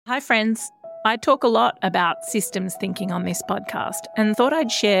Hi friends, I talk a lot about systems thinking on this podcast and thought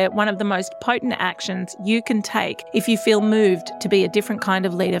I'd share one of the most potent actions you can take if you feel moved to be a different kind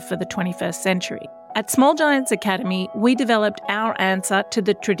of leader for the 21st century. At Small Giants Academy, we developed our answer to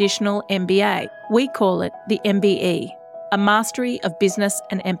the traditional MBA. We call it the MBE, a Mastery of Business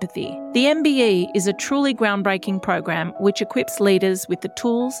and Empathy. The MBE is a truly groundbreaking program which equips leaders with the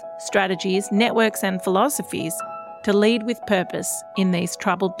tools, strategies, networks and philosophies to lead with purpose in these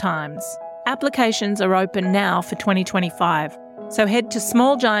troubled times. Applications are open now for 2025, so head to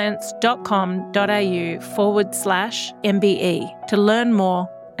smallgiants.com.au/MBE to learn more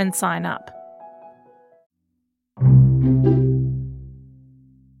and sign up.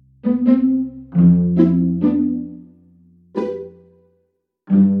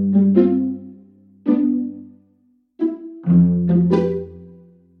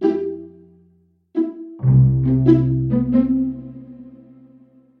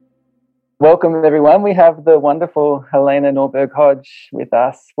 Welcome everyone. We have the wonderful Helena Norberg-Hodge with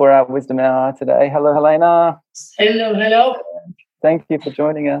us for our Wisdom Hour today. Hello, Helena. Hello. Thank you for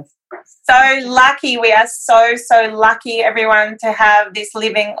joining us. So lucky. We are so lucky, everyone, to have this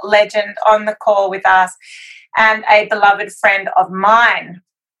living legend on the call with us and a beloved friend of mine.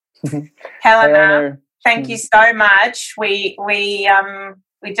 Helena, thank you so much. We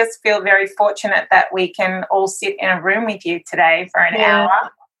just feel very fortunate that we can all sit in a room with you today for an hour.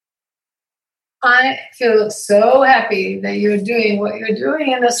 I feel so happy that you're doing what you're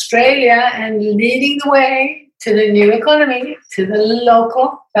doing in Australia and leading the way to the new economy, to the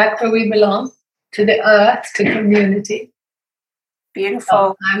local, back where we belong, to the earth, to community. Beautiful.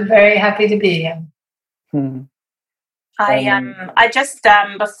 So I'm very happy to be here. I just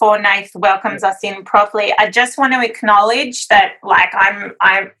before Nath welcomes us in properly, I just want to acknowledge that,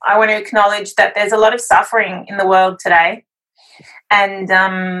 I want to acknowledge that there's a lot of suffering in the world today, and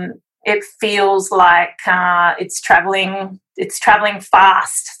it feels like it's traveling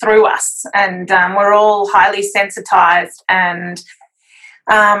fast through us, and we're all highly sensitized. And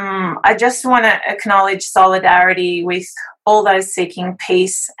I just want to acknowledge solidarity with all those seeking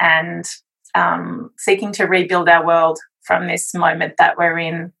peace and seeking to rebuild our world from this moment that we're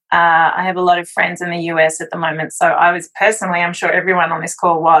in. I have a lot of friends in the US at the moment, so I was personally, I'm sure everyone on this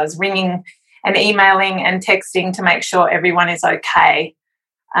call was, ringing and emailing and texting to make sure everyone is okay.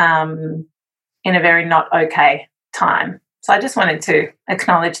 In a very not okay time. So I just wanted to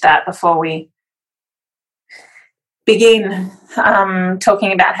acknowledge that before we begin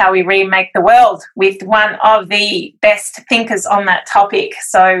talking about how we remake the world with one of the best thinkers on that topic.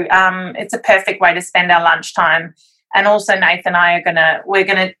 So it's a perfect way to spend our lunchtime. And also Nath and I we're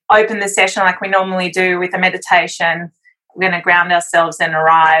gonna open the session like we normally do with a meditation. We're gonna ground ourselves and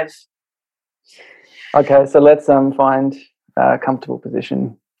arrive. Okay, so let's find a comfortable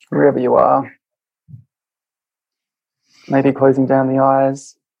position wherever you are. Maybe closing down the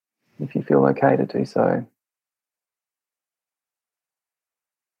eyes if you feel okay to do so.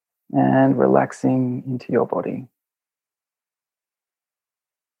 And relaxing into your body.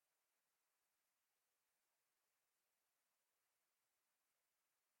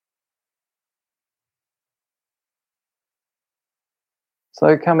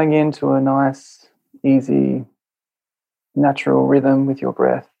 So coming into a nice, easy, natural rhythm with your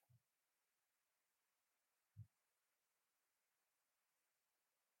breath.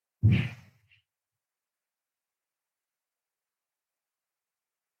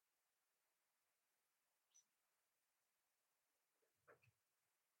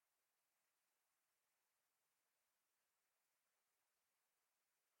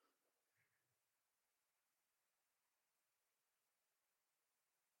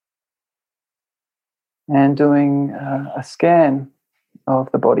 And doing a scan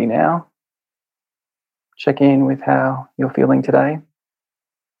of the body now. Check in with how you're feeling today.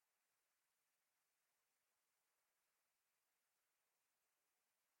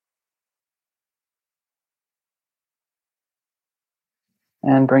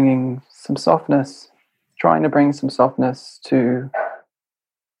 And bringing some softness, trying to bring some softness to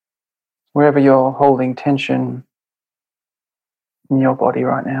wherever you're holding tension in your body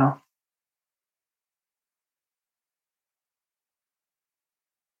right now.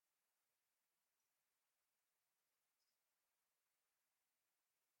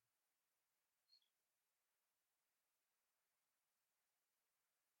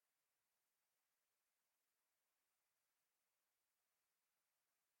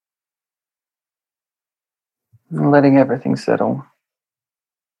 And letting everything settle.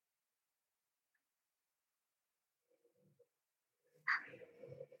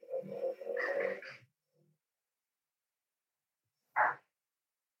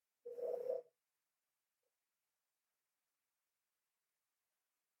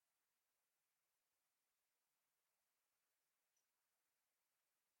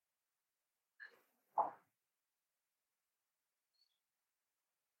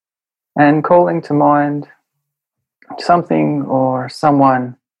 and calling to mind something or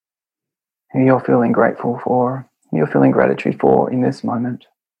someone who you're feeling grateful for, you're feeling gratitude for in this moment.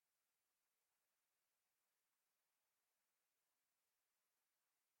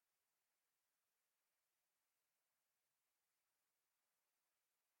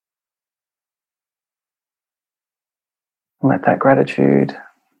 Let that gratitude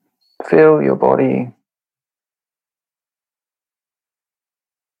fill your body.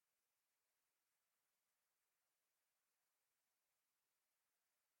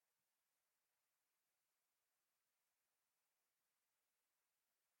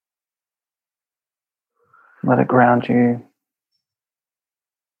 Let it ground you.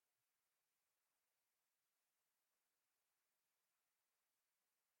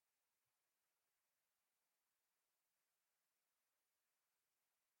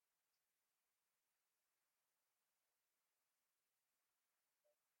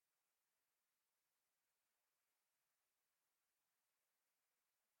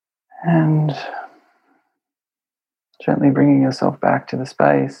 And gently bringing yourself back to the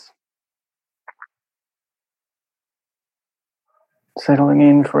space. Settling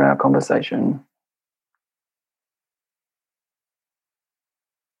in for our conversation.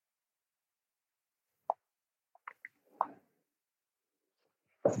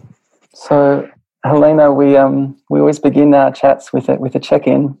 So, Helena, we always begin our chats with a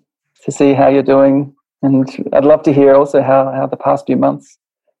check-in to see how you're doing, and I'd love to hear also how the past few months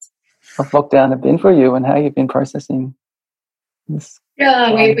of lockdown have been for you and how you've been processing this.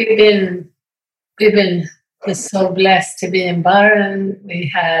 Yeah, we've been just so blessed to be in Byron.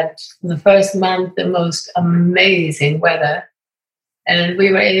 We had in the first month the most amazing weather, and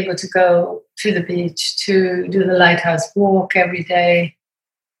we were able to go to the beach to do the lighthouse walk every day.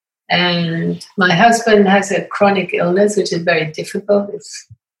 And my husband has a chronic illness, which is very difficult. It's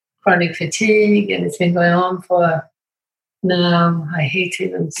chronic fatigue, and it's been going on for now, I hate to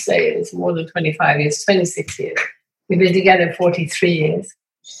even say it, it's more than 25 years, 26 years. We've been together 43 years.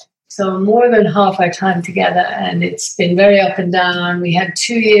 So more than half our time together, and it's been very up and down. We had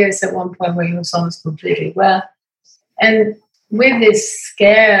 2 years at one point where he was almost completely well. And with this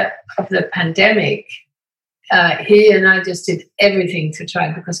scare of the pandemic, he and I just did everything to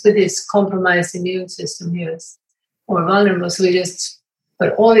try, because with his compromised immune system, he was more vulnerable. So we just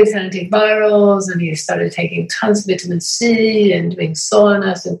put all these antivirals, and he started taking tons of vitamin C and doing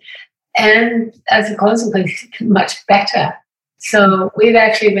saunas, and as a consequence, much better. So we've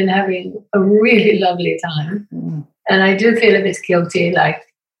actually been having a really lovely time. And I do feel a bit guilty, like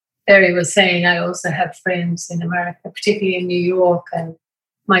Barry was saying. I also have friends in America, particularly in New York, and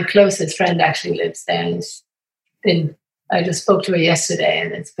my closest friend actually lives there. And I just spoke to her yesterday,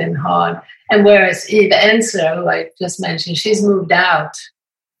 and it's been hard. And whereas Eva Ensler, who I just mentioned, she's moved out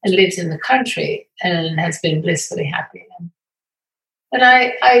and lives in the country and has been blissfully happy.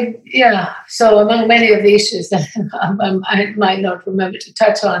 So among many of the issues that I might not remember to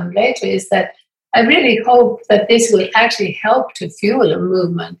touch on later is that I really hope that this will actually help to fuel a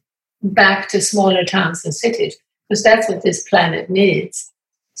movement back to smaller towns and cities, because that's what this planet needs.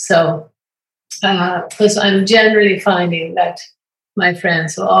 So, because I'm generally finding that my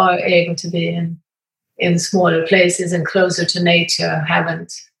friends who are able to be in smaller places and closer to nature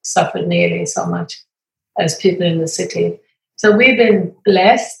haven't suffered nearly so much as people in the city. So we've been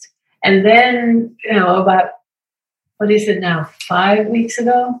blessed. And then, about, 5 weeks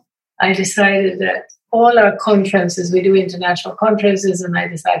ago, I decided that all our conferences, we do international conferences, and I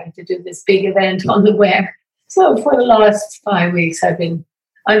decided to do this big event on the web. So for the last 5 weeks, I've been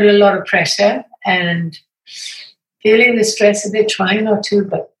under a lot of pressure and feeling the stress a bit, trying not to,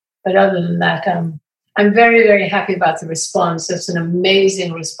 but other than that, I'm very, very happy about the response. It's an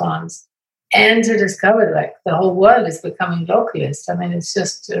amazing response. And to discover like the whole world is becoming localist. I mean,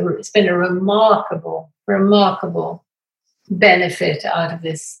 it's been a remarkable benefit out of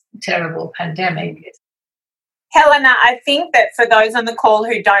this terrible pandemic. Helena, I think that for those on the call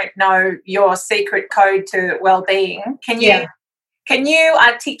who don't know your secret code to well-being, can you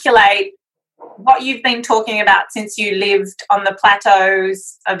articulate what you've been talking about since you lived on the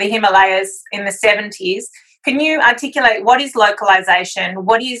plateaus of the Himalayas in the 70s? Can you articulate what is localization?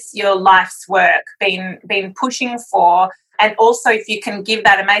 What is your life's work been pushing for? And also if you can give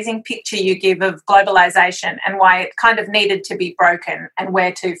that amazing picture you give of globalization and why it kind of needed to be broken and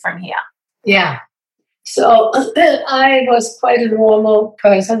where to from here. Yeah. So I was quite a normal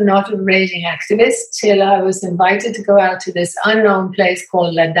person, not a raging activist, till I was invited to go out to this unknown place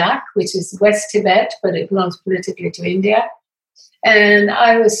called Ladakh, which is West Tibet, but it belongs politically to India. And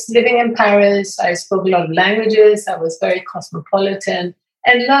I was living in Paris. I spoke a lot of languages. I was very cosmopolitan.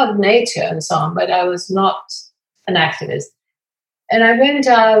 and loved nature and so on, but I was not an activist. And I went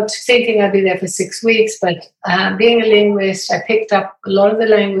out thinking I'd be there for 6 weeks, but being a linguist, I picked up a lot of the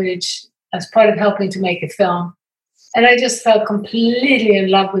language as part of helping to make a film. And I just fell completely in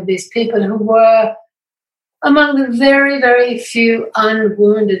love with these people who were among the very, very few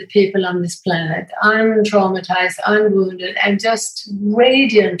unwounded people on this planet, untraumatized, unwounded, and just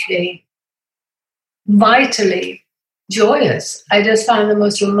radiantly, vitally joyous. I just found the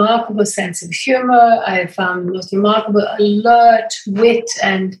most remarkable sense of humor. I found the most remarkable alert, wit,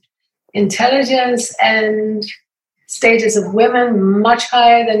 and intelligence, and status of women much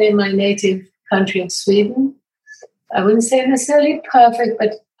higher than in my native country of Sweden. I wouldn't say necessarily perfect,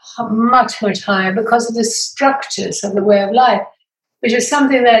 but much, much higher because of the structures of the way of life, which is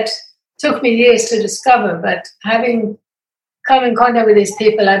something that took me years to discover. But having come in contact with these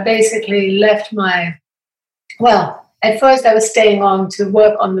people, I basically left at first I was staying on to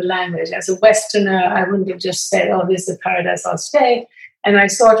work on the language. As a Westerner, I wouldn't have just said, oh, this is a paradise, I'll stay. And I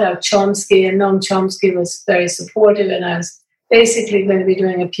sought out Chomsky, and Noam Chomsky was very supportive, and I was basically going to be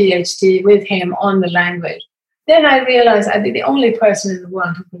doing a PhD with him on the language. Then I realized I'd be the only person in the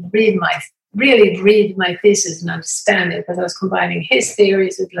world who could really read my thesis and understand it, because I was combining his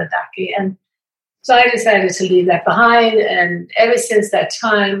theories with Ladakhi. And so I decided to leave that behind. And ever since that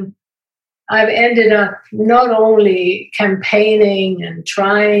time, I've ended up not only campaigning and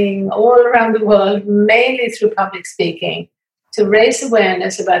trying all around the world, mainly through public speaking, to raise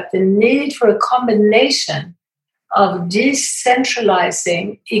awareness about the need for a combination of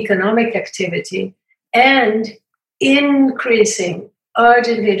decentralizing economic activity and increasing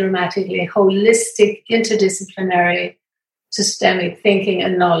urgently, dramatically, holistic, interdisciplinary, systemic thinking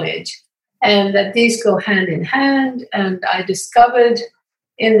and knowledge, and that these go hand in hand. And I discovered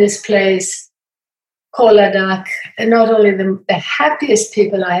in this place called Ladakh, and not only the happiest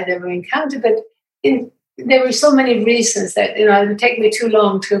people I had ever encountered, but there were so many reasons that, it would take me too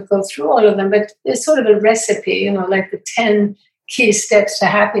long to go through all of them, but there's sort of a recipe, like the 10 key steps to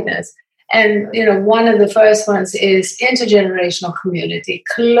happiness. And, one of the first ones is intergenerational community,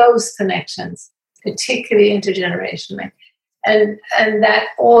 close connections, particularly intergenerationally. And that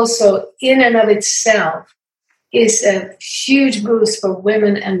also, in and of itself, is a huge boost for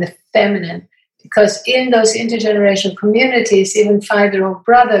women and the feminine, because in those intergenerational communities, even 5-year-old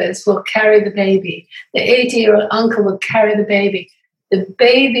brothers will carry the baby. The 80-year-old uncle will carry the baby. The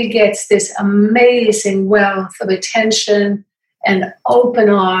baby gets this amazing wealth of attention and open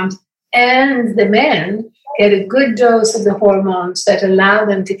arms, and the men get a good dose of the hormones that allow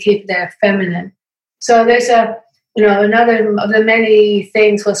them to keep their feminine. So there's another of the many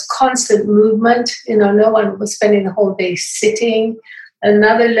things was constant movement. No one was spending the whole day sitting.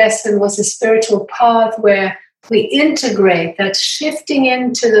 Another lesson was a spiritual path where we integrate that shifting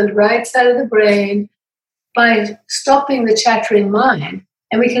into the right side of the brain by stopping the chattering mind.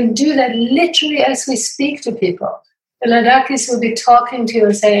 And we can do that literally as we speak to people. The Ladakhis will be talking to you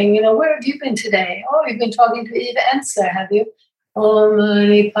and saying, where have you been today? Oh, you've been talking to Eva Ensler, have you? Oh,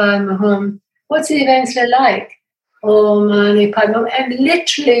 Mani Padma Hum. What's Eva Ensler like? Oh, Mani Padma. And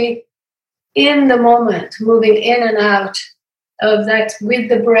literally in the moment, moving in and out of that with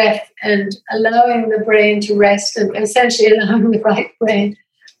the breath and allowing the brain to rest and essentially allowing the right brain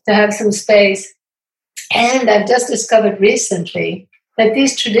to have some space. And I've just discovered recently that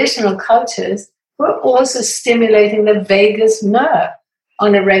these traditional cultures were also stimulating the vagus nerve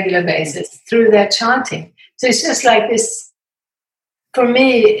on a regular basis through their chanting. So it's just like this. For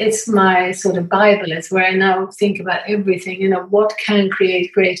me, it's my sort of Bible. It's where I now think about everything, what can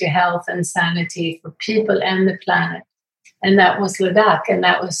create greater health and sanity for people and the planet. And that was Ladakh. And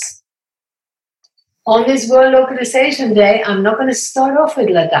that was on this World Localization Day. I'm not going to start off with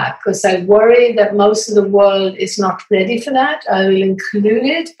Ladakh because I worry that most of the world is not ready for that. I will include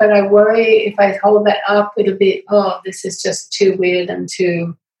it, but I worry if I hold that up, it'll be, this is just too weird and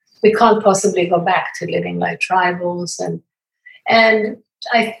we can't possibly go back to living like tribals. And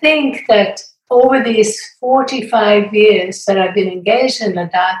I think that over these 45 years that I've been engaged in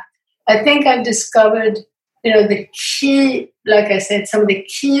Ladakh, I think I've discovered the key, like I said, some of the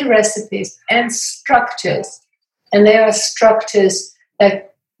key recipes and structures. And they are structures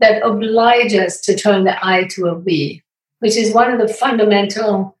that oblige us to turn the I to a we, which is one of the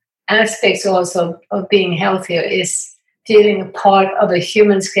fundamental aspects also of being healthier, is feeling a part of a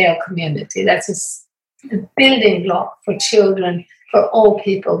human scale community. That's a building block for children, for all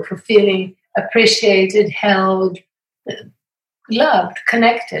people, for feeling appreciated, held, loved,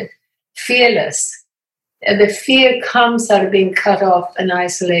 connected, fearless. The fear comes out of being cut off and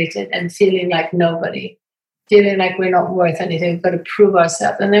isolated and feeling like nobody. feeling like we're not worth anything, we've got to prove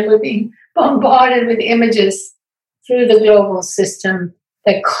ourselves. And then we're being bombarded with images through the global system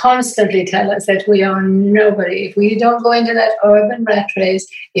that constantly tell us that we are nobody. If we don't go into that urban rat race,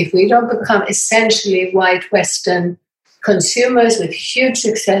 if we don't become essentially white Western consumers with huge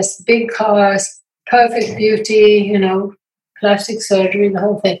success, big cars, perfect beauty, plastic surgery, the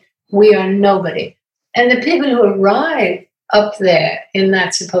whole thing, we are nobody. And the people who arrive up there in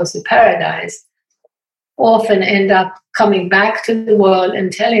that supposed paradise often end up coming back to the world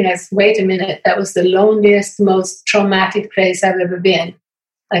and telling us, wait a minute, that was the loneliest, most traumatic place I've ever been.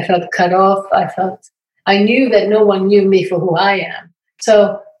 I felt cut off. I knew that no one knew me for who I am.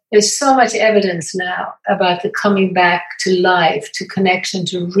 So there's so much evidence now about the coming back to life, to connection,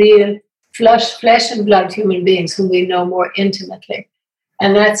 to real flesh and blood human beings whom we know more intimately.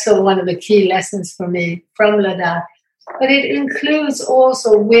 And that's one of the key lessons for me from Ladakh. But it includes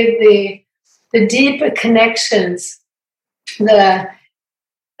also with the deeper connections,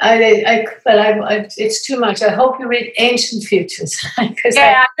 it's too much. I hope you read Ancient Futures. I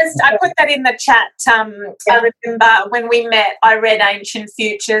put that in the chat. I remember when we met, I read Ancient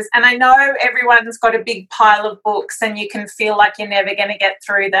Futures, and I know everyone's got a big pile of books and you can feel like you're never going to get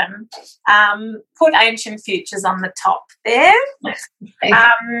through them. Put Ancient Futures on the top there.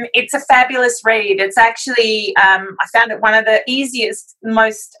 It's a fabulous read. It's actually, I found it one of the easiest,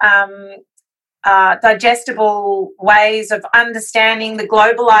 most digestible ways of understanding the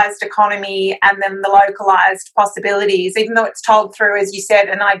globalized economy and then the localized possibilities, even though it's told through, as you said,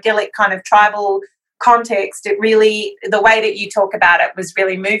 an idyllic kind of tribal context. It really, the way that you talk about it was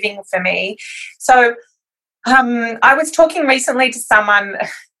really moving for me. So I was talking recently to someone.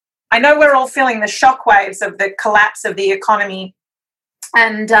 I know we're all feeling the shockwaves of the collapse of the economy,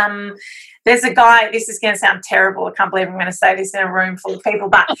 and there's a guy, this is going to sound terrible, I can't believe I'm going to say this in a room full of people,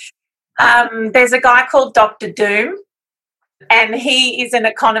 but there's a guy called Dr. Doom, and he is an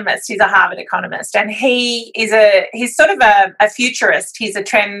economist. He's a Harvard economist, and he's sort of a futurist. He's a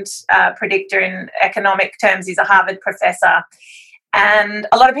trend predictor in economic terms. He's a Harvard professor, and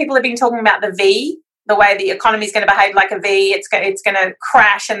a lot of people have been talking about the V, the way the economy is going to behave like a V. It's going to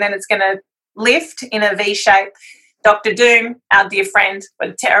crash and then it's going to lift in a V shape. Dr. Doom, our dear friend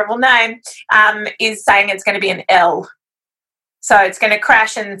with a terrible name, is saying it's going to be an L. So it's going to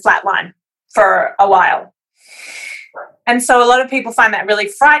crash and flatline for a while. And so a lot of people find that really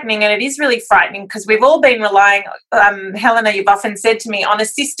frightening, and it is really frightening because we've all been relying, Helena, you've often said to me, on a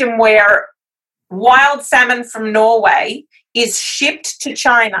system where wild salmon from Norway is shipped to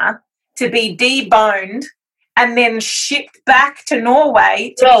China to be deboned and then shipped back to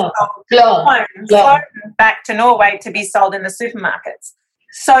Norway to be flown back to Norway to be sold in the supermarkets.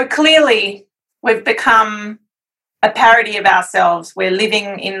 So clearly we've become a parody of ourselves. We're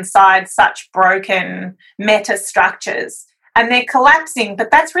living inside such broken meta structures and they're collapsing,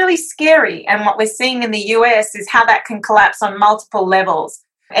 but that's really scary. And what we're seeing in the US is how that can collapse on multiple levels,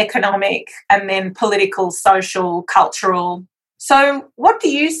 economic and then political, social, cultural. So what do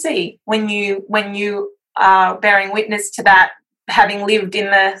you see when you are bearing witness to that, having lived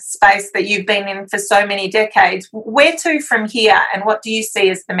in the space that you've been in for so many decades? Where to from here, and what do you see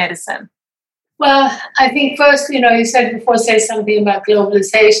as the medicine? Well, I think first, you said before, say something about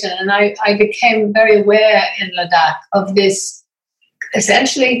globalization, and I became very aware in Ladakh of this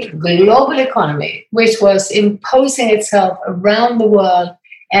essentially global economy, which was imposing itself around the world,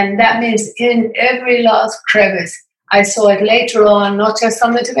 and that means in every last crevice. I saw it later on, not just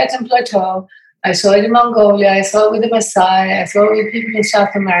on the Tibetan Plateau. I saw it in Mongolia. I saw it with the Maasai. I saw it with people in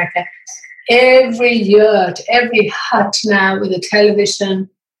South America. Every yurt, every hut now with a television,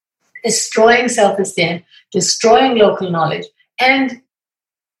 destroying self-esteem, destroying local knowledge. And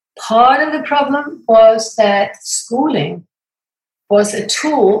part of the problem was that schooling was a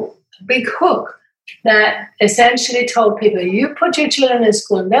tool, a big hook, that essentially told people, you put your children in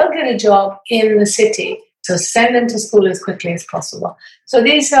school and they'll get a job in the city. So send them to school as quickly as possible. So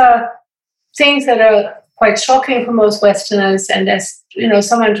these are things that are quite shocking for most Westerners. And as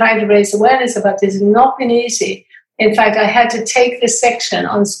someone trying to raise awareness about this has not been easy. In fact, I had to take this section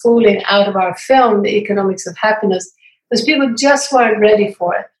on schooling out of our film, The Economics of Happiness, because people just weren't ready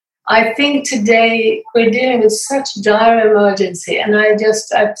for it. I think today we're dealing with such dire emergency, and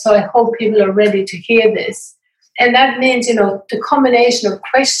so I hope people are ready to hear this. And that means, the combination of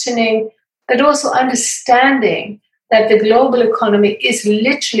questioning, but also understanding that the global economy is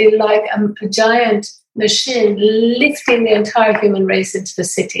literally like a giant machine lifting the entire human race into the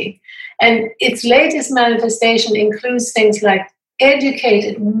city. And its latest manifestation includes things like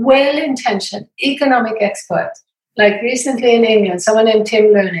educated, well-intentioned economic experts, like recently in England, someone named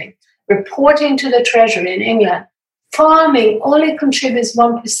Tim Learning, reporting to the Treasury in England, farming only contributes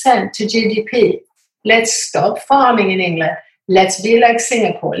 1% to GDP. Let's stop farming in England. Let's be like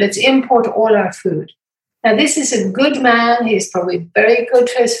Singapore. Let's import all our food. Now, this is a good man. He's probably very good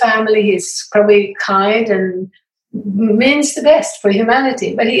to his family. He's probably kind and means the best for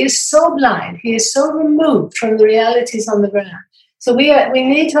humanity. But he is so blind. He is so removed from the realities on the ground. So we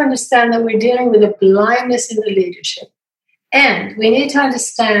need to understand that we're dealing with a blindness in the leadership. And we need to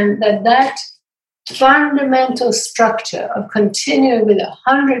understand that fundamental structure of continuing with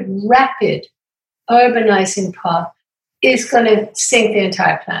 100 rapid urbanizing path is going to sink the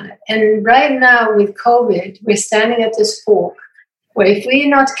entire planet. And right now with COVID, we're standing at this fork where if we're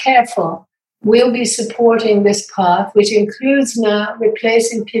not careful, we'll be supporting this path, which includes now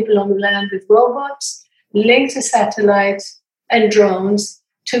replacing people on the land with robots, linked to satellites and drones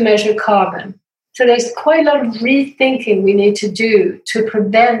to measure carbon. So there's quite a lot of rethinking we need to do to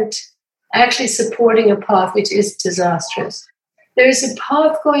prevent actually supporting a path which is disastrous. There is a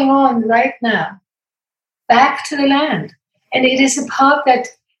path going on right now back to the land. And it is a path that,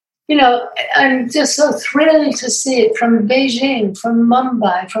 I'm just so thrilled to see it from Beijing, from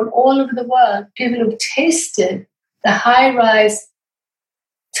Mumbai, from all over the world. People who've tasted the high-rise,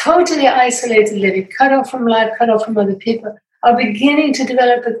 totally isolated living, cut off from life, cut off from other people, are beginning to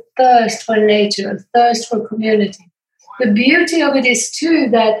develop a thirst for nature, a thirst for community. The beauty of it is, too,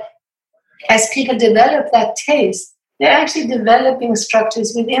 that as people develop that taste, they're actually developing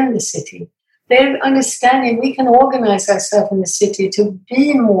structures within the city. They're understanding we can organize ourselves in the city to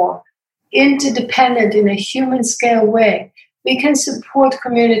be more interdependent in a human scale way. We can support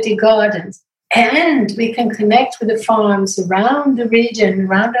community gardens, and we can connect with the farms around the region,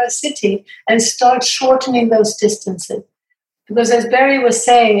 around our city, and start shortening those distances. Because as Barry was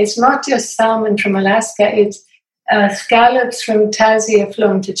saying, it's not just salmon from Alaska, it's scallops from Tassie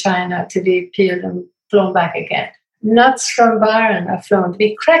flown to China to be peeled and flown back again. Nuts from Byron are flown to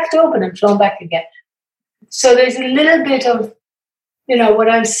be cracked open and flown back again. So there's a little bit of, what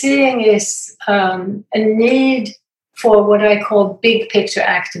I'm seeing is a need for what I call big picture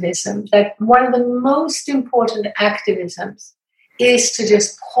activism. That one of the most important activisms is to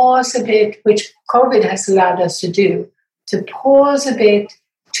just pause a bit, which COVID has allowed us to do, to pause a bit,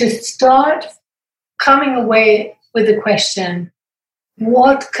 to start coming away with the question,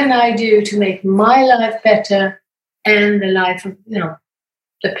 what can I do to make my life better and the life of,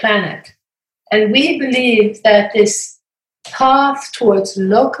 the planet? And we believe that this path towards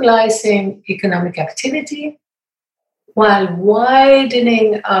localizing economic activity while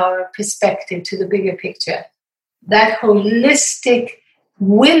widening our perspective to the bigger picture, that holistic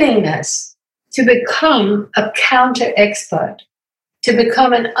willingness to become a counter-expert, to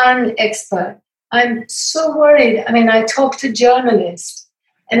become an unexpert. I'm so worried. I talk to journalists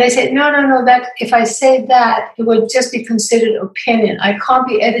and they say, no, that if I say that, it would just be considered opinion. I can't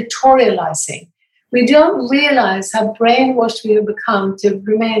be editorializing. We don't realize how brainwashed we have become to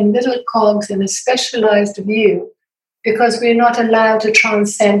remain little cogs in a specialized view because we're not allowed to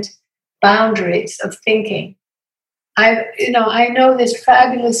transcend boundaries of thinking. I know this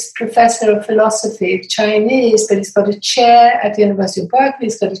fabulous professor of philosophy, Chinese, but he's got a chair at the University of Berkeley,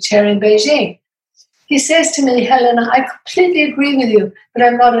 he's got a chair in Beijing. He says to me, Helena, I completely agree with you, but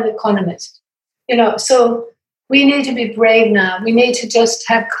I'm not an economist. So we need to be brave now. We need to just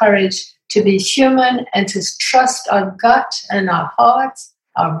have courage to be human and to trust our gut and our hearts,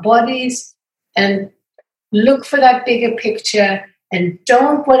 our bodies, and look for that bigger picture. And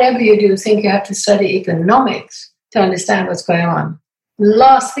don't, whatever you do, think you have to study economics to understand what's going on.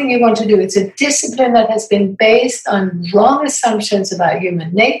 Last thing you want to do, it's a discipline that has been based on wrong assumptions about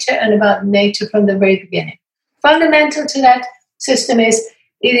human nature and about nature from the very beginning. Fundamental to that system is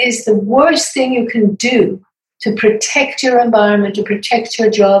it is the worst thing you can do to protect your environment, to protect your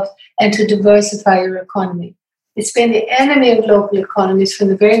jobs, and to diversify your economy. It's been the enemy of local economies from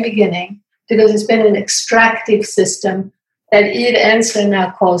the very beginning because it's been an extractive system that Eve Ensler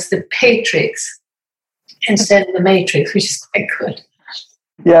now calls the Patrix instead of the Matrix, which is quite good.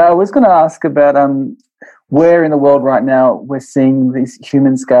 Yeah, I was going to ask about where in the world right now we're seeing these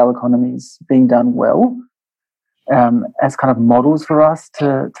human scale economies being done well as kind of models for us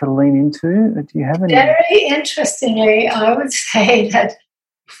to lean into. Do you have any? Very interestingly, I would say that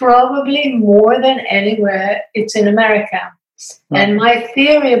probably more than anywhere, it's in America. Right. And my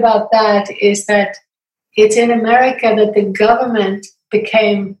theory about that is that it's in America that the government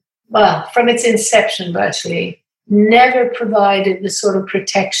became, well, from its inception virtually, never provided the sort of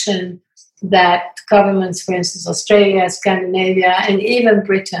protection that governments, for instance, Australia, Scandinavia, and even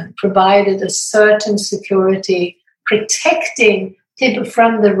Britain provided a certain security, protecting people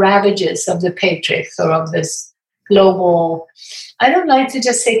from the ravages of the matrix or of this global. I don't like to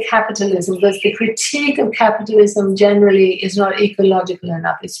just say capitalism, because the critique of capitalism generally is not ecological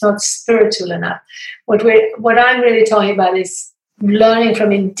enough. It's not spiritual enough. What I'm really talking about is learning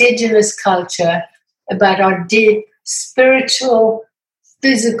from indigenous culture about our deep spiritual,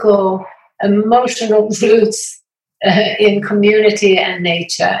 physical, emotional roots in community and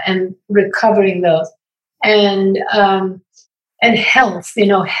nature, and recovering those, and health,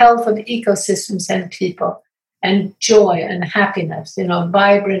 health of ecosystems and people, and joy and happiness,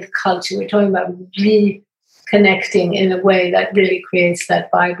 vibrant culture. We're talking about reconnecting in a way that really creates that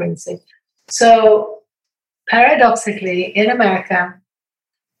vibrancy. So paradoxically, in America,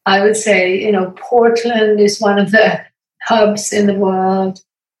 I would say, Portland is one of the hubs in the world.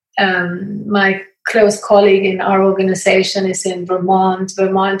 My close colleague in our organization is in Vermont.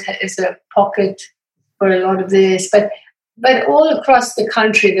 Vermont is a pocket for a lot of this, but all across the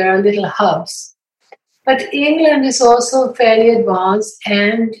country there are little hubs. But England is also fairly advanced,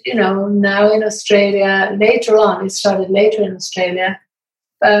 and now in Australia, later on, it started later in Australia.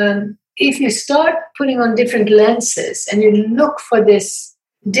 If you start putting on different lenses and you look for this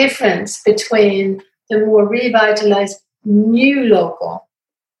difference between the more revitalized new local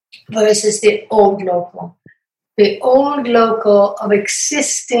versus the old local of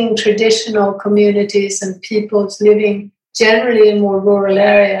existing traditional communities and peoples living generally in more rural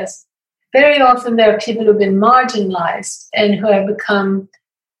areas, very often there are people who've been marginalized and who have become,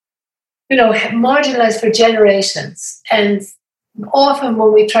 marginalized for generations. And often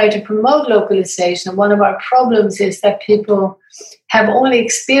when we try to promote localization, one of our problems is that people have only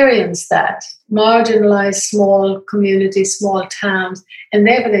experienced that, marginalized small communities, small towns, and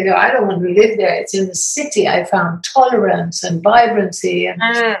therefore they go, I don't want to live there. It's in the city I found tolerance and vibrancy and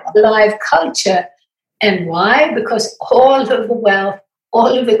live culture. And why? Because all of the wealth,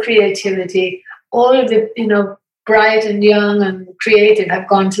 all of the creativity, all of the, bright and young and creative have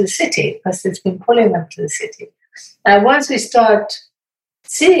gone to the city because it's been pulling them to the city. Now, once we start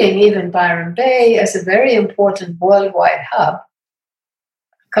seeing even Byron Bay as a very important worldwide hub,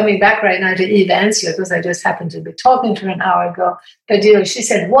 coming back right now to Eve Ensler, because I just happened to be talking to her an hour ago, but, she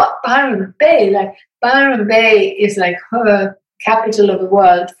said, what, Byron Bay? Like, Byron Bay is like her capital of the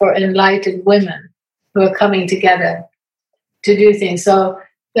world for enlightened women who are coming together to do things. So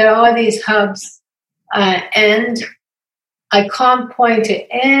there are these hubs, and I can't point to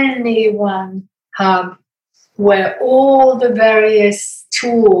any one hub where all the various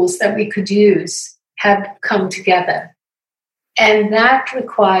tools that we could use have come together. And that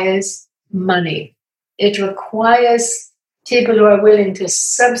requires money. It requires people who are willing to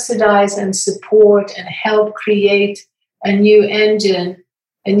subsidize and support and help create a new engine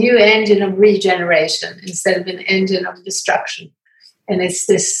of regeneration instead of an engine of destruction. And it's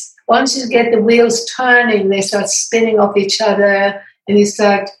this, once you get the wheels turning, they start spinning off each other, and you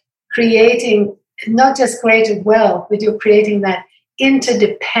start creating not just greater wealth, but you're creating that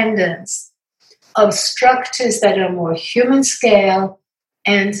interdependence of structures that are more human scale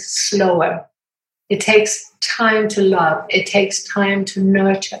and slower. It takes time to love. It takes time to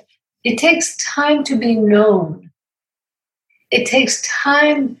nurture. It takes time to be known. It takes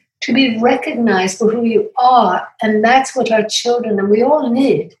time to be recognized for who you are. And that's what our children, and we all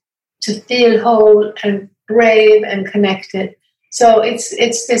need, to feel whole and brave and connected. So it's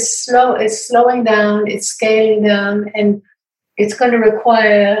slowing down, it's scaling down, and it's going to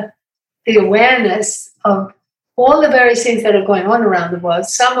require the awareness of all the various things that are going on around the world,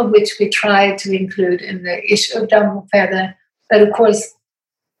 some of which we try to include in the issue of double feather. But of course,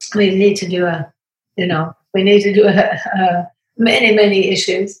 we need to do many, many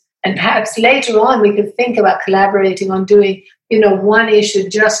issues. And perhaps later on we could think about collaborating on doing, one issue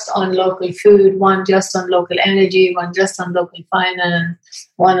just on local food, one just on local energy, one just on local finance,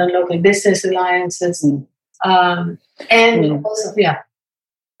 one on local business alliances. Also,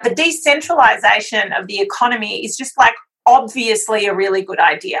 the decentralization of the economy is just like obviously a really good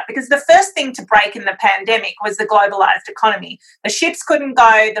idea, because the first thing to break in the pandemic was the globalized economy. The ships couldn't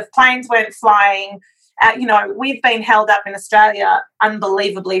go, the planes weren't flying. We've been held up in Australia,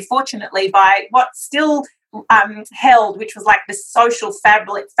 unbelievably, fortunately, by what's still held, which was like this social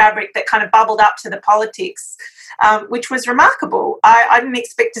fabric that kind of bubbled up to the politics, which was remarkable. I didn't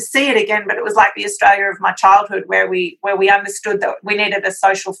expect to see it again, but it was like the Australia of my childhood, where we understood that we needed a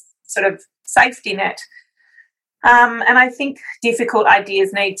social sort of safety net. And I think difficult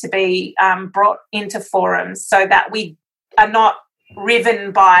ideas need to be brought into forums so that we are not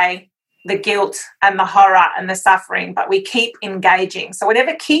riven by the guilt and the horror and the suffering, but we keep engaging. So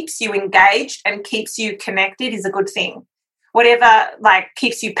whatever keeps you engaged and keeps you connected is a good thing. whatever like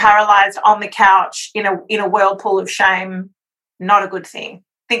keeps you paralyzed on the couch in a whirlpool of shame, not a good thing.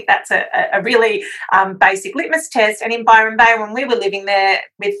 I think that's a really basic litmus test. And in Byron Bay, when we were living there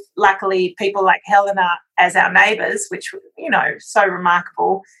with, luckily, people like Helena as our neighbours, which, you know, so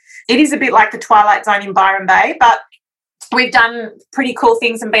remarkable. It is a bit like the Twilight Zone in Byron Bay, but we've done pretty cool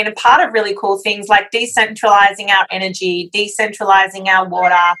things and been a part of really cool things like decentralising our energy, decentralising our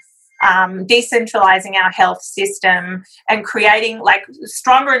water, decentralising our health system, and creating like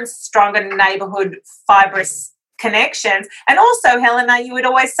stronger and stronger neighbourhood fibrous connections. And also, Helena, you would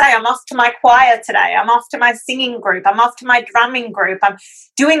always say, I'm off to my choir today, I'm off to my singing group, I'm off to my drumming group. I'm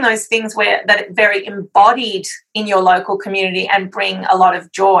doing those things that are very embodied in your local community and bring a lot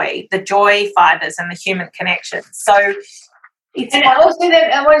of joy, the joy fibers and the human connections. So it's... And also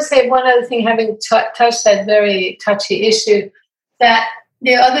that I want to say one other thing, having touched that very touchy issue, that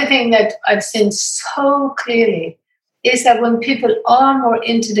the other thing that I've seen so clearly is that when people are more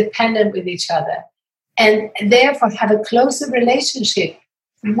interdependent with each other, and therefore have a closer relationship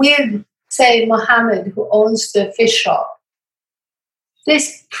with, say, Mohammed, who owns the fish shop,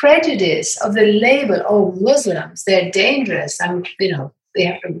 this prejudice of the label, oh, Muslims, they're dangerous, and, you know, we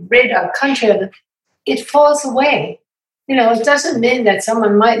have to rid our country of them, it falls away. You know, it doesn't mean that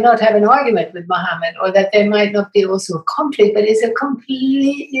someone might not have an argument with Mohammed or that there might not be also a conflict, but it's a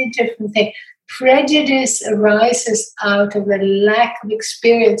completely different thing. Prejudice arises out of the lack of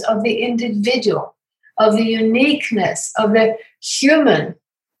experience of the individual, of the uniqueness of the human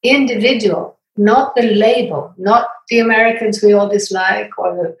individual, not the label, not the Americans we all dislike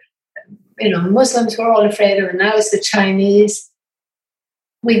or the, you know, Muslims we're all afraid of, and now it's the Chinese.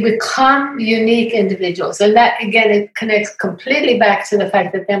 We become unique individuals. And that, again, it connects completely back to the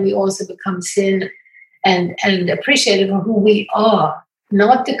fact that then we also become seen and appreciative of who we are,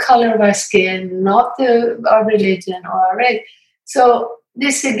 not the color of our skin, not our religion or our race. So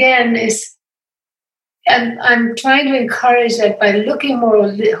this, again, is... And I'm trying to encourage that by looking more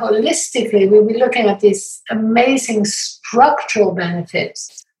holistically, we'll be looking at these amazing structural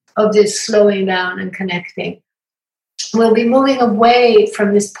benefits of this slowing down and connecting. We'll be moving away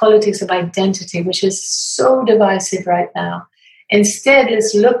from this politics of identity, which is so divisive right now. Instead,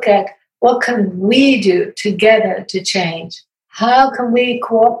 let's look at what can we do together to change? How can we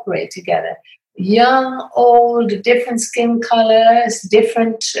cooperate together? Young, old, different skin colors,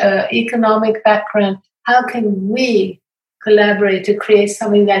 different economic background. How can we collaborate to create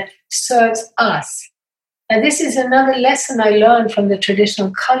something that serves us? And this is another lesson I learned from the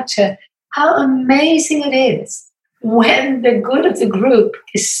traditional culture, how amazing it is when the good of the group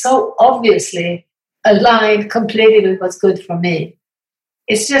is so obviously aligned completely with what's good for me.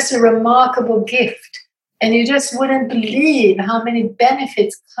 It's just a remarkable gift. And you just wouldn't believe how many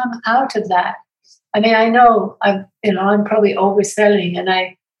benefits come out of that. I mean, I know I'm probably overselling, and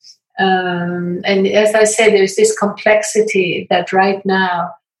as I said, there's this complexity that right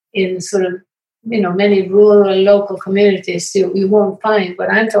now in sort of, you know, many rural local communities, you won't find what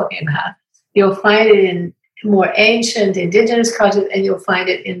I'm talking about. You'll find it in more ancient indigenous cultures, and you'll find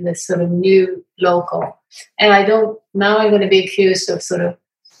it in the sort of new local. And I'm going to be accused of sort of,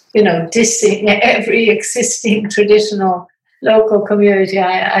 you know, dissing every existing traditional local community.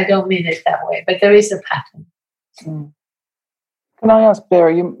 I don't mean it that way, but there is a pattern. Mm. Can I ask,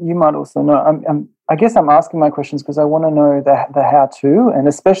 Barry, you might also know, I guess I'm asking my questions because I want to know the how-to, and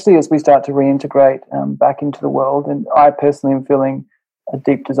especially as we start to reintegrate back into the world. And I personally am feeling a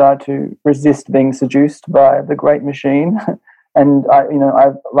deep desire to resist being seduced by the great machine. And,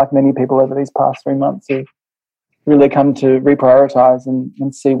 I've, like many people over these past 3 months, have really come to reprioritize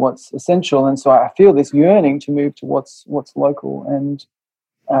and see what's essential. And so I feel this yearning to move to what's local. And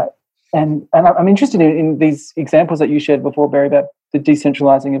I'm interested in these examples that you shared before, Barry, about the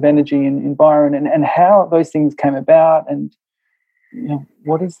decentralizing of energy in Byron and how those things came about, and, you know,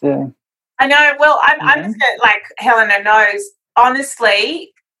 what is the... I know, well, I'm just gonna, like Helena knows,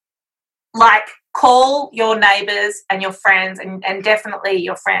 honestly, like, call your neighbours and your friends and definitely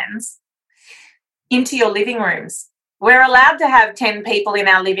your friends into your living rooms. We're allowed to have 10 people in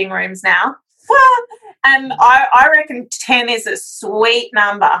our living rooms now. And I reckon 10 is a sweet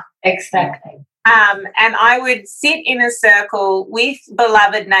number. Exactly. And I would sit in a circle with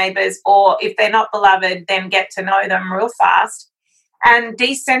beloved neighbours, or if they're not beloved, then get to know them real fast and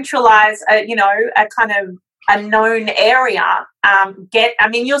decentralise, a kind of a known area.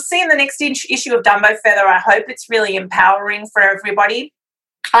 You'll see in the next issue of Dumbo Feather, I hope it's really empowering for everybody.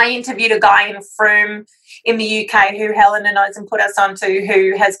 I interviewed a guy in Frome in the UK who Helena knows and put us onto,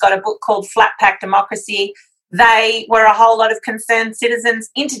 who has got a book called Flat Pack Democracy, They were a whole lot of concerned citizens,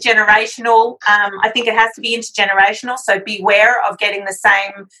 intergenerational. I think it has to be intergenerational, so beware of getting the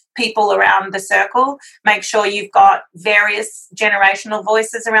same people around the circle. Make sure you've got various generational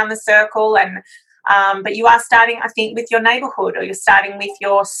voices around the circle, and but you are starting, I think, with your neighbourhood, or you're starting with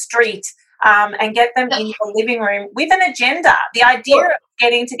your street, and get them in your living room with an agenda. The idea of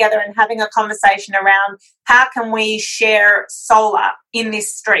getting together and having a conversation around how can we share solar in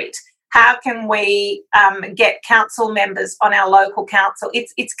this street? How can we get council members on our local council?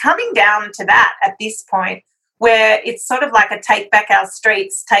 It's coming down to that at this point, where it's sort of like a take back our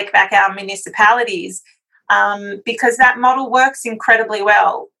streets, take back our municipalities, because that model works incredibly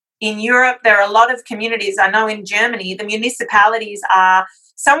well. In Europe, there are a lot of communities. I know in Germany, the municipalities are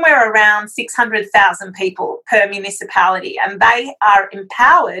somewhere around 600,000 people per municipality, and they are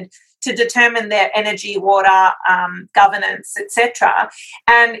empowered to determine their energy, water, governance, etc.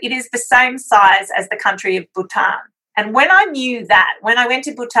 And it is the same size as the country of Bhutan. And when I knew that, when I went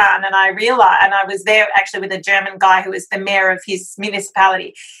to Bhutan and I realised, and I was there actually with a German guy who was the mayor of his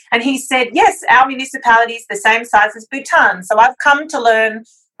municipality, and he said, yes, our municipality is the same size as Bhutan. So I've come to learn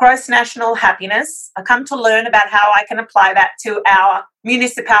gross national happiness. I've come to learn about how I can apply that to our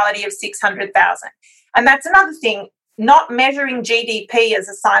municipality of 600,000. And that's another thing, not measuring GDP as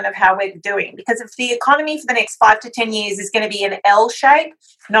a sign of how we're doing, because if the economy for the next 5 to 10 years is going to be an L shape,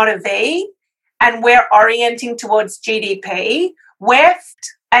 not a V, and we're orienting towards GDP,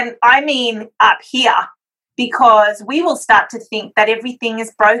 and I mean up here, because we will start to think that everything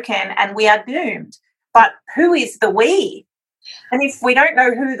is broken and we are doomed. But who is the we? And if we don't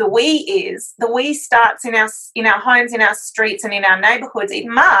know who the we is, the we starts in our homes, in our streets, and in our neighbourhoods. It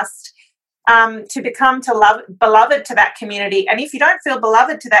must to become beloved to that community. And if you don't feel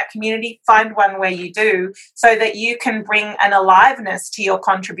beloved to that community, find one where you do, so that you can bring an aliveness to your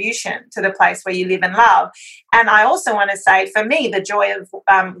contribution to the place where you live and love. And I also want to say, for me, the joy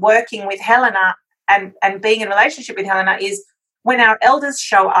of working with Helena and being in a relationship with Helena is when our elders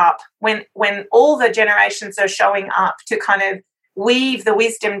show up, when all the generations are showing up to kind of weave the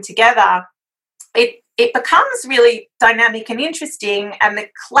wisdom together, it becomes really dynamic and interesting. And the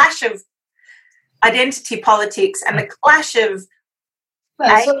clash of identity politics and the clash of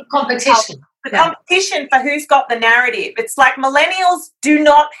sort of competition. The competition for who's got the narrative. It's like millennials do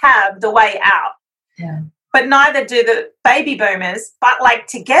not have the way out. Yeah. But neither do the baby boomers. But like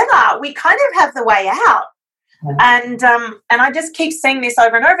together, we kind of have the way out. Yeah. And I just keep seeing this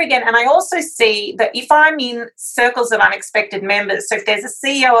over and over again. And I also see that if I'm in circles of unexpected members, so if there's a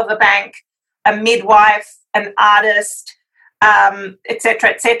CEO of a bank, a midwife, an artist, et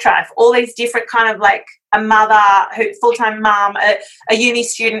cetera, if all these different kind of like a mother, full-time mom, a uni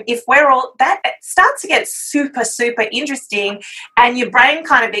student, if we're all, that it starts to get super, super interesting, and your brain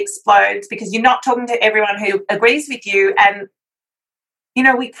kind of explodes because you're not talking to everyone who agrees with you. And, you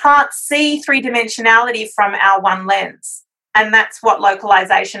know, we can't see three-dimensionality from our one lens. And that's what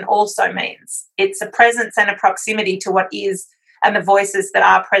localization also means. It's a presence and a proximity to what is and the voices that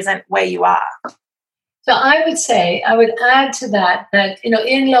are present where you are. So I would add to that, you know,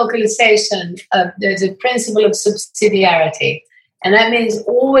 in localization, there's a principle of subsidiarity. And that means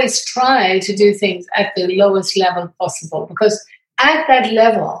always try to do things at the lowest level possible, because at that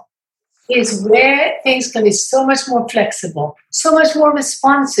level is where things can be so much more flexible, so much more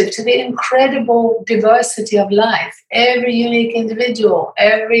responsive to the incredible diversity of life. Every unique individual,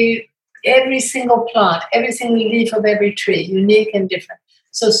 every single plant, every single leaf of every tree, unique and different.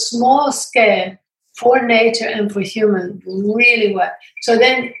 So small scale for nature and for human really work. So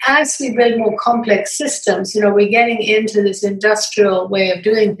then as we build more complex systems, you know, we're getting into this industrial way of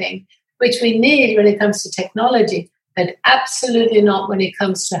doing things, which we need when it comes to technology, but absolutely not when it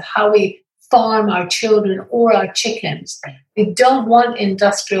comes to how we farm our children or our chickens. We don't want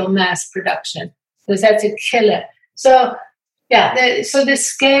industrial mass production because that's a killer. So, so the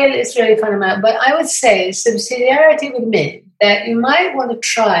scale is really fundamental. But I would say subsidiarity would mean that you might want to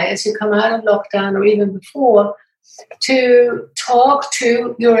try, as you come out of lockdown or even before, to talk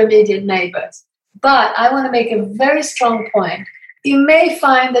to your immediate neighbors. But I want to make a very strong point. You may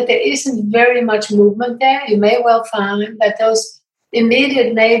find that there isn't very much movement there. You may well find that those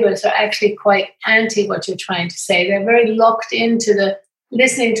immediate neighbors are actually quite anti what you're trying to say. They're very locked into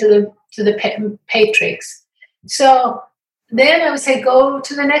listening to the patrix. So then I would say go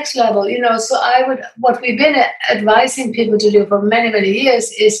to the next level. You know, so what we've been advising people to do for many, many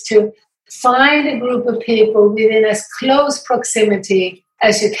years is to find a group of people within as close proximity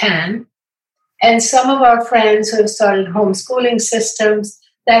as you can. And some of our friends who have started homeschooling systems,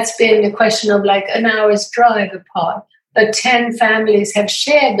 that's been a question of like an hour's drive apart. But 10 families have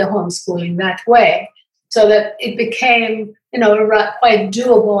shared the homeschooling that way. so that it became, quite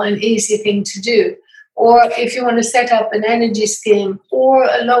doable and easy thing to do. Or if you want to set up an energy scheme or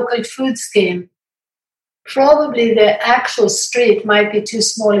a local food scheme, probably the actual street might be too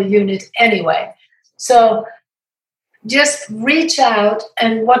small a unit anyway. So just reach out,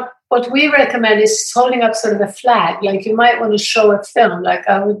 and what we recommend is holding up sort of a flag. Like you might want to show a film, like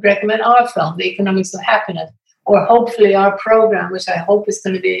I would recommend our film, The Economics of Happiness, or hopefully our program, which I hope is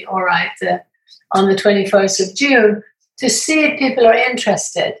going to be all right on the 21st of June, to see if people are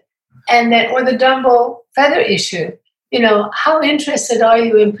interested. And then, or the Dumbo feather issue, how interested are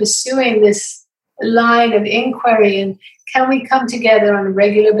you in pursuing this line of inquiry, and can we come together on a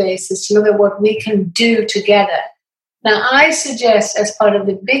regular basis to look at what we can do together? Now, I suggest, as part of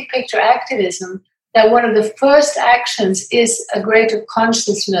the big picture activism, that one of the first actions is a greater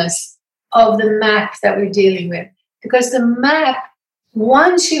consciousness of the map that we're dealing with. Because the map,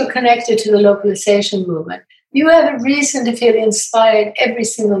 once you're connected to the localization movement, you have a reason to feel inspired every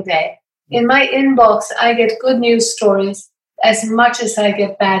single day. In my inbox, I get good news stories as much as I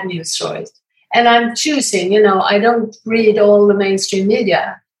get bad news stories. And I'm choosing, I don't read all the mainstream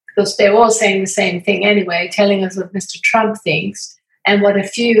media, because they're all saying the same thing anyway, telling us what Mr. Trump thinks and what a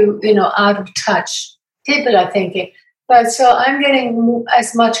few, out of touch people are thinking. But so I'm getting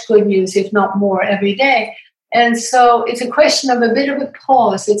as much good news, if not more, every day. And so it's a question of a bit of a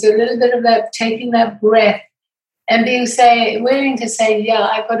pause. It's a little bit of that taking that breath and willing to say, yeah,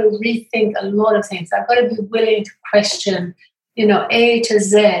 I've got to rethink a lot of things. I've got to be willing to question, A to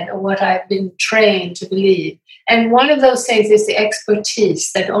Z, or what I've been trained to believe. And one of those things is the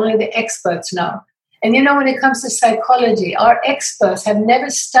expertise that only the experts know. And when it comes to psychology, our experts have never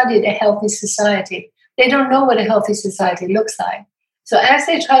studied a healthy society. They don't know what a healthy society looks like. So as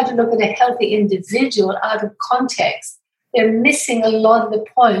they try to look at a healthy individual out of context, they're missing a lot of the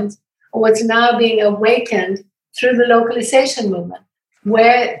point of what's now being awakened through the localization movement,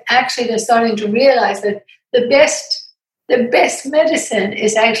 where actually they're starting to realize that the best medicine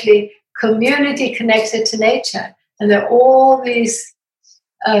is actually community connected to nature. And there are all these,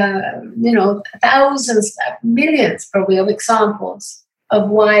 thousands, millions probably of examples of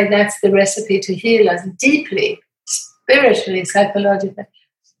why that's the recipe to heal us deeply, spiritually, psychologically.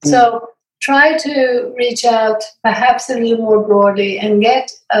 So try to reach out perhaps a little more broadly and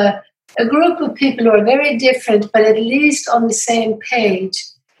get a group of people who are very different, but at least on the same page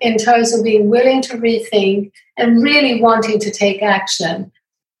in terms of being willing to rethink and really wanting to take action.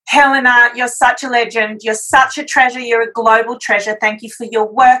 Helena, you're such a legend. You're such a treasure. You're a global treasure. Thank you for your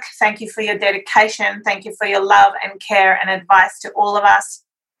work. Thank you for your dedication. Thank you for your love and care and advice to all of us.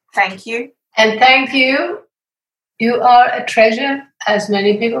 Thank you. And thank you. You are a treasure, as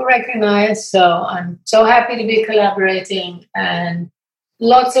many people recognize. So I'm so happy to be collaborating, and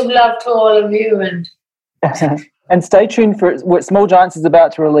lots of love to all of you. And stay tuned for what Small Giants is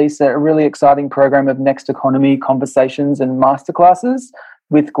about to release, a really exciting program of next economy conversations and masterclasses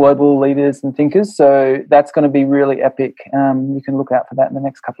with global leaders and thinkers. So that's going to be really epic. You can look out for that in the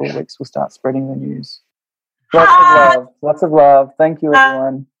next couple of weeks. We'll start spreading the news. Lots of love. Thank you,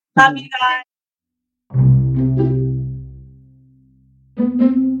 everyone. Love you guys.